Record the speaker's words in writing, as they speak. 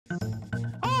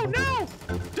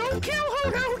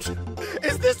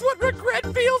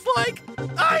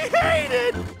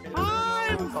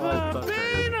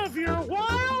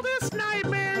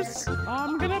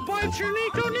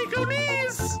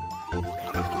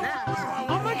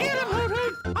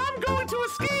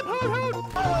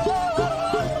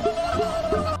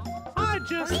I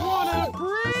just wanna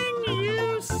bring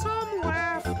you some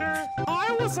laughter.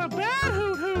 I was a bad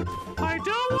Hoot Hoot. I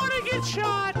don't wanna get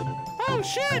shot. Oh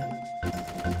shit!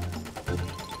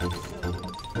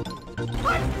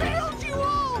 I failed you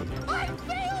all! I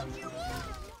failed you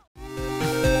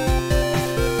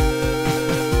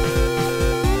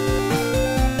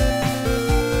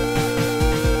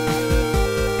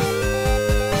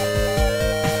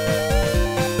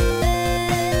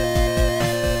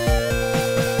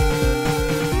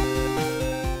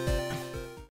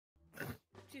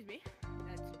Excuse me.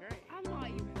 That's great. I'm not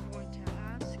even going to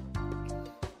ask.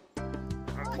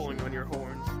 I'm pulling on your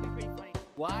horns. Pretty funny.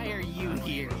 Why are you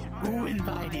here? Who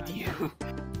invited you?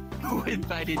 Who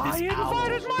invited this I owl?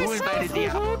 invited Who myself, invited the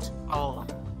Hoot owl?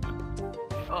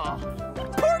 Oh.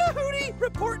 Report a Hooty!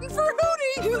 Reporting for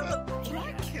Hooty! Can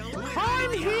I kill him?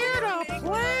 I'm here to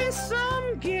play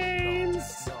some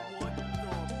games.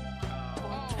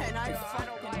 Can I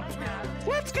fucking tell?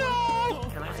 Let's go!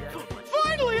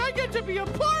 Finally, I get to be a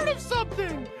part of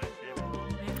something!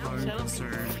 From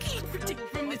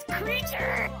this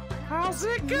creature! How's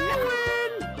it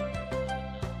going?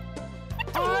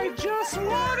 I just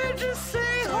wanted to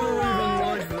say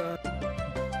hello!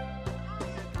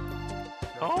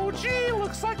 Oh gee,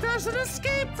 looks like there's an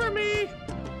escape for me!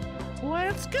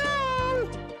 Let's go!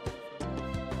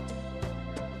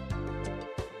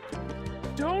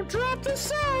 Don't drop the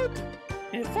soap!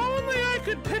 If only I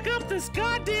could pick up this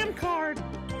goddamn card!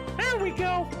 There we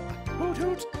go! Hoot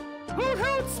Hoot! Hoot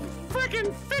Hoot's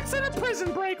frickin' fixing a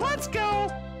prison break! Let's go!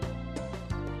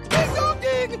 Ding dong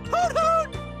ding! Hoot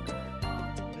Hoot!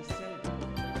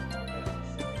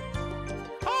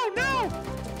 Oh no!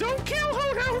 Don't kill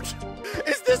Hoot Hoot!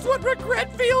 Is this what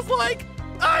regret feels like?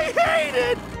 I hate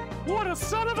it! What a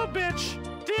son of a bitch!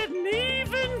 Didn't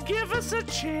even give us a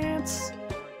chance!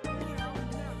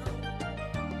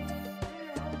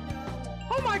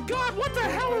 Oh my god, what the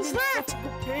hell is that?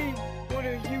 Hey, what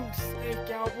are you,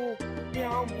 snake owl?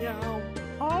 Meow meow.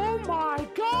 Oh my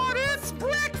god, it's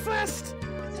breakfast!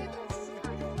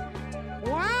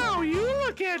 Wow, you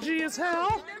look edgy as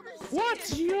hell!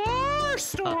 What's your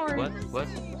story? What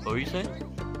were you saying?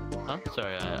 Huh?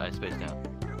 Sorry, I spaced out.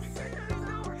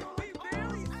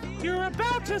 You're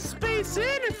about to space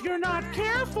in if you're not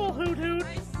careful, Hoot Hoot!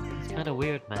 It's kinda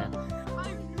weird, man.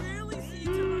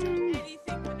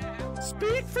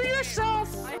 Speak for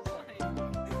yourself!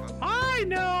 I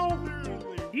know!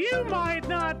 You might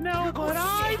not know, but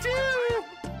I do!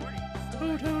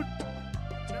 Hoot Hoot!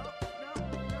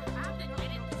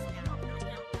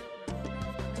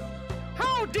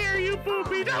 How dare you,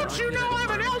 Boopy! Don't you know I'm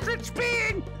an eldritch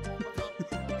being?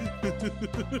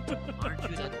 Aren't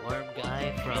you that worm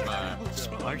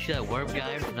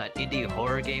guy from that indie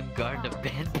horror game Garden of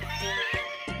Ben?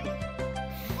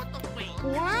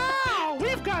 Wow!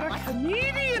 We've got a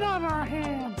comedian on our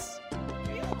hands!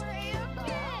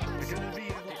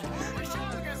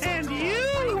 And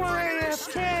you were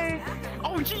AFK!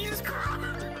 Oh, Jesus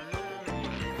Christ!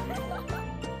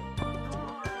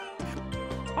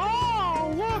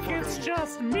 Oh, look, it's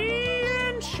just me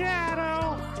and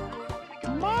Shadow!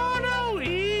 Mono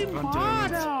e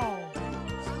mono!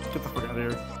 Get the fuck out of here.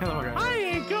 Get the fuck out of here. I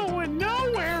ain't going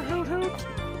nowhere, Hoot Hoot!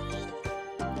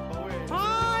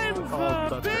 I'm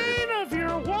the bane of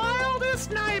your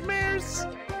wildest nightmares!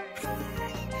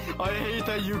 I hate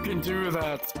that you can do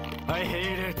that. I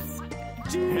hate it.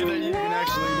 Do Hate that you can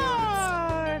actually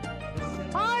what?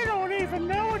 I don't even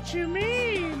know what you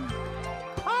mean!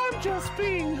 I'm just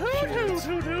being Hoot Hoot,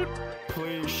 Hoot Hoot!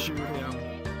 Please shoot him.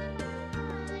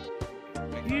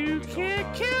 You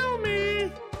can't kill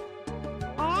me!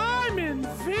 I'm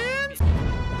invincible!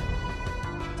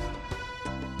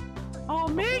 I'll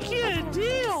make you a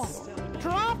deal!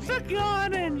 Drop the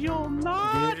gun and you'll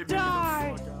not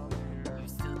die!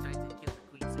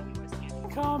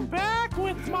 Come back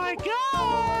with my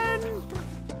gun!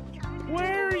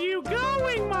 Where are you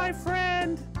going, my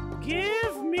friend?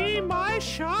 Give me my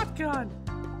shotgun!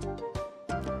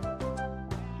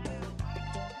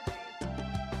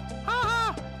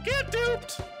 Haha! Get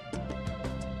duped!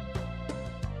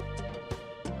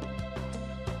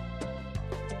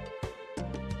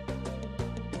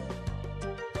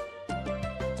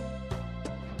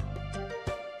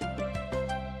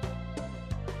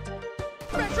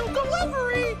 Special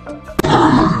delivery!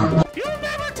 You'll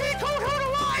never take Hoot Hoot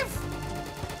alive!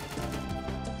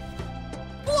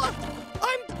 Look!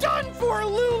 I'm done for,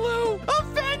 Lulu!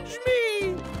 Avenge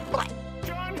me!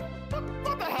 John,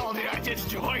 what the hell did I just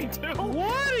join to?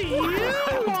 What do you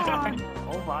want?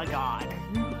 Oh my god.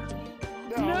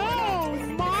 No,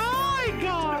 my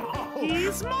God!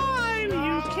 He's mine!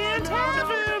 You can't have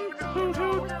him! Hoot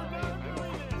hoot!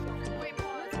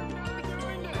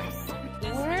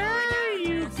 Where are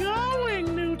you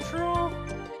going, Neutral?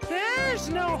 There's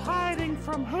no hiding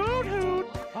from Hoot Hoot!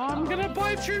 I'm gonna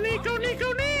bite your Nico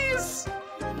knees!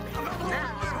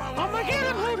 I'm gonna get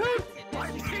him, Hoot Hoot!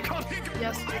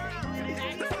 Yes.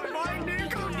 My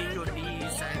Nico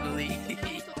knees, I believe.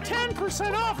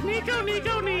 10% off Nico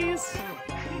knees!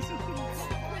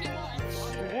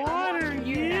 What are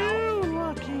you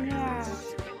looking at?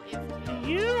 Do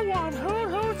you want Hoot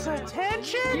Hoot's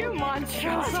attention? You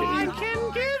monstrosity! I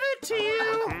can give it to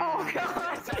you! Oh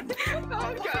god!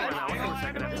 Oh god!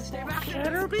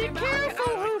 Better be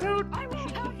careful, Hoot Hoot! I will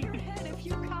have your head if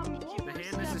you come one The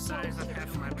hand is the size of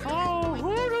half my brain. Oh,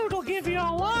 Hoot Hoot will give you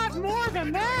a lot more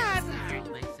than that!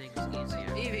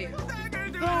 Evie.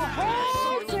 The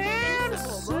whole damn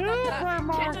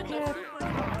supermarket!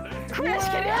 Kris,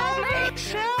 can you help me? Where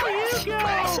shall you go?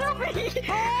 Kris, help me!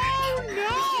 Oh no,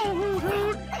 Hoot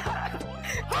Hoot!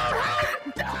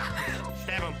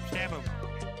 Stab him, stab him.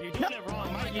 You did it wrong,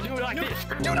 Mike. You do it like this.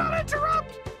 Do not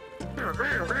interrupt!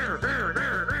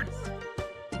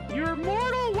 Your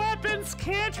mortal weapons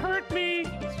can't hurt me.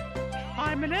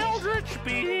 I'm an eldritch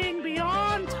being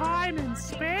beyond time and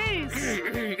space.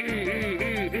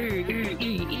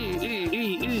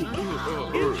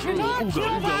 You cannot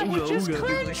kill that which is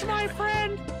cringe, my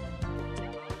friend.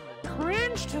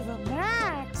 Cringe to the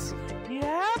max.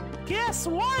 Yep, guess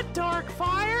what,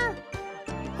 Darkfire?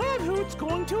 Hoot Hoot's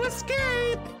going to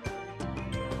escape.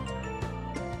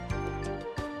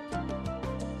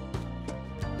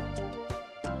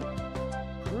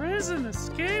 Prison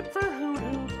escape for Hoot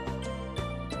Hoot.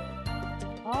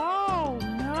 Oh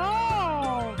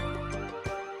no!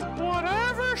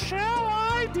 Whatever shall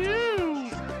I do?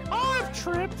 I've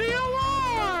tripped the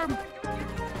alarm!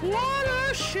 What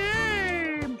a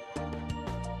shame!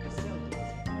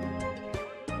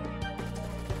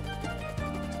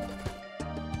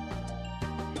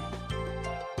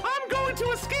 I'm going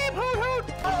to escape, Hoot Hoot!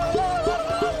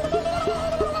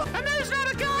 And there's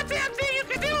not a goddamn thing you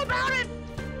can do about it!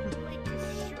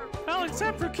 Well,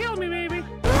 except for kill me, maybe.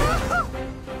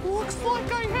 Looks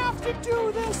like I have to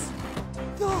do this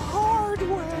the hard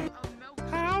way.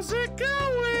 How's it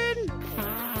going?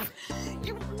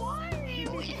 Why are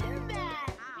you in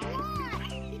that?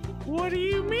 Why? What do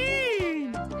you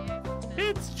mean?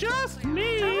 It's just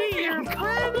me, your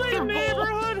friendly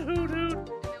neighborhood Hoot Hoot.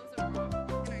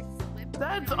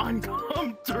 That's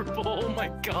uncomfortable. Oh my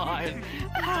god.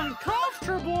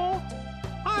 Uncomfortable?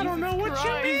 I don't know what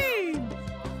you mean.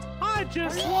 I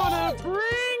just want to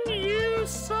bring you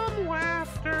some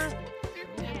laughter.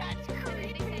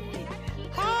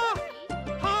 Ha!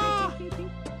 Ha!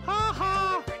 Ha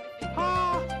ha!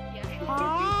 Ha!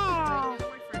 Ha!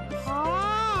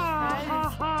 Ha!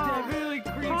 Ha! Really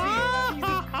creepy. Ha!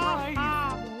 Ha! Ha!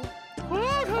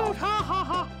 Hoot hoot! Ha ha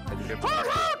ha! Hoot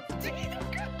hoot!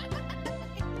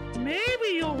 Maybe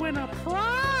you'll win a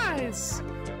prize.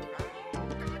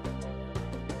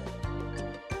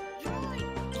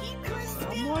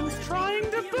 Someone's trying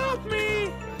to boot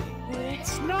me.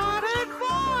 It's not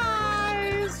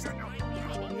advised.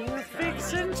 You're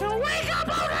fixing to wake up,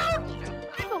 Hoot Hoot!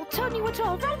 I will turn you into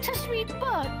a rotisserie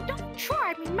bird. Don't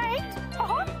try me, mate.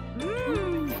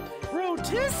 Mmm,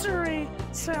 rotisserie.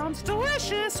 Sounds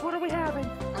delicious. What are we having?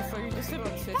 I thought you just said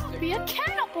autistic. Don't be a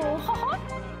cannibal.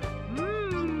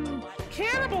 Mmm,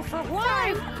 cannibal for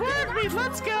life. Bird meat,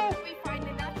 let's go.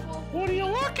 What are you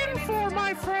looking for,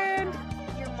 my friend?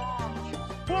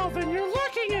 Well, then you're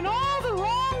looking in all the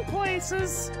wrong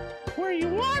places. Where you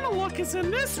want to look is in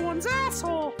this one's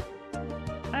asshole.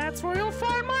 That's where you'll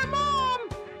find my mom.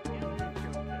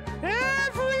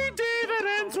 Every day that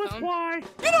ends with Y.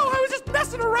 You know, I was just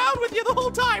messing around with you the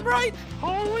whole time, right?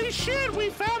 Holy shit, we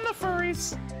found the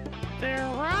furries. They're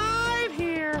right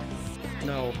here.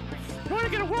 No. Want to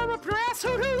get a warm up your ass,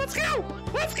 Hoot Hoot? Let's go!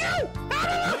 Let's go!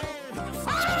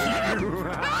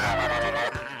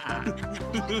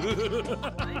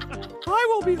 I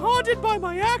will be haunted by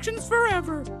my actions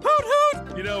forever. Hoot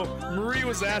hoot! You know, Marie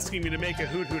was asking me to make a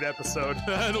Hoot Hoot episode.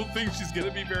 I don't think she's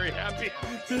gonna be very happy.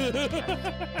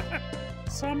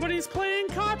 Somebody's playing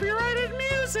copyrighted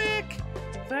music!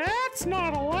 That's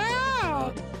not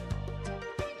allowed!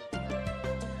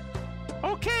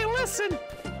 Okay, listen.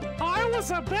 I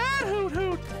was a bad Hoot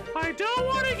Hoot. I don't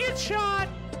want to get shot.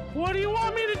 What do you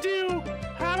want me to do?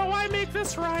 How do I make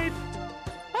this right?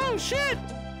 Oh, shit!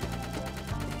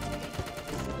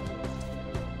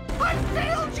 I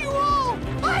failed you all!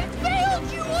 I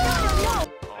failed you all!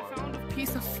 I found a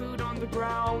piece of food on the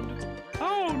ground.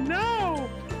 Oh, no!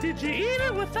 Did you eat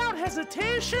it without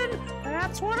hesitation?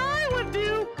 That's what I would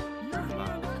do.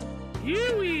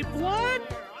 You eat blood?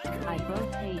 I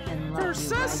both hate and love For you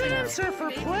sustenance or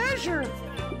for pleasure?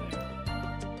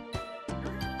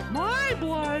 My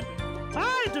blood?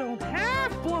 I don't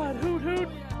have blood, Hoot Hoot.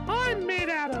 I'm made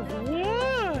out of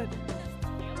wood.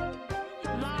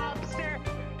 Lobster.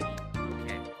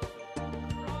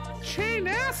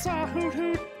 Chainsaw, Hoot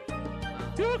Hoot.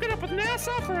 You hooking up with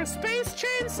NASA for a space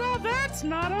chainsaw? That's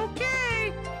not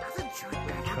okay.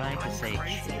 Trying to say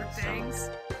chainsaw.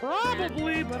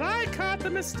 Probably, but I caught the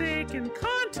mistake, and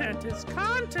content is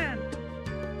content.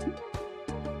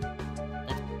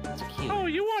 That's cute. Oh,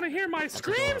 you want to hear my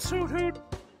screams, Hoot Hoot?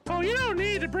 Oh, you don't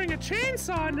need to bring a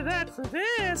chainsaw into that for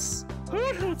this.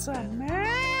 Hoot Hoot's a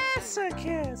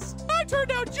masochist. I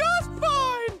turned out just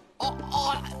fine!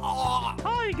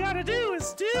 All you gotta do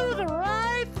is do the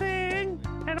right thing,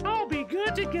 and I'll be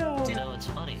good to go. You know, it's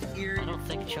funny. I don't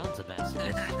think Chun's a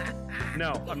masochist.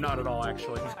 No, I'm not at all,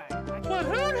 actually. But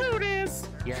Hoot Hoot is.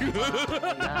 Yeah,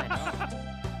 I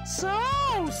know. So,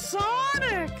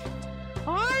 Sonic,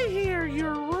 I hear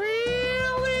you're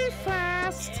really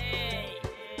fast.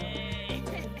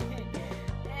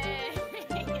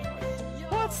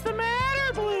 What's the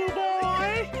matter, Blue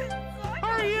Boy?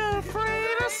 Are you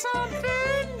afraid of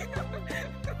something?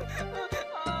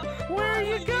 Where are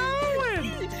you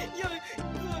going?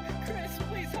 Kris,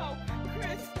 please help.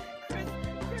 Kris,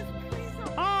 please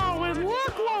help. Oh, and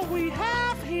look what we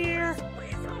have here.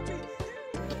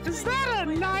 Is that a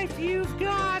knife you've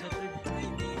got?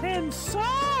 And so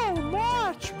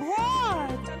much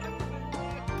blood.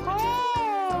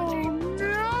 Oh,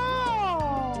 no.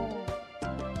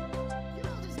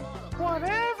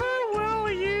 Whatever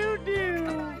will you do?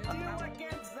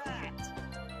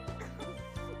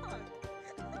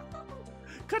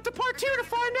 Cut to part 2 to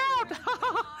find out.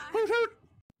 Hoot hoot.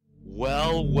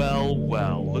 Well, well,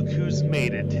 well, look who's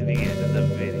made it to the end of the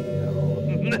video.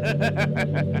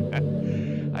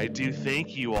 I do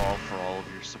thank you all for all of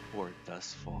your support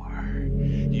thus far.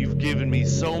 You've given me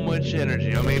so much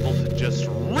energy, I'm able to just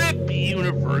rip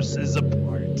universes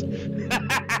apart.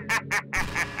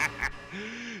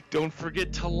 Don't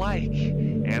forget to like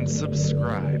and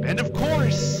subscribe. And of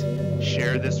course,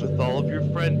 share this with all of your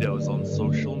friendos on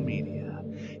social media.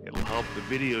 It'll help the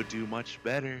video do much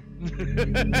better.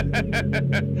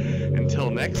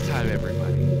 Until next time,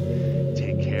 everybody,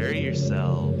 take care of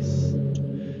yourselves.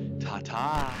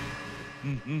 Ta-ta.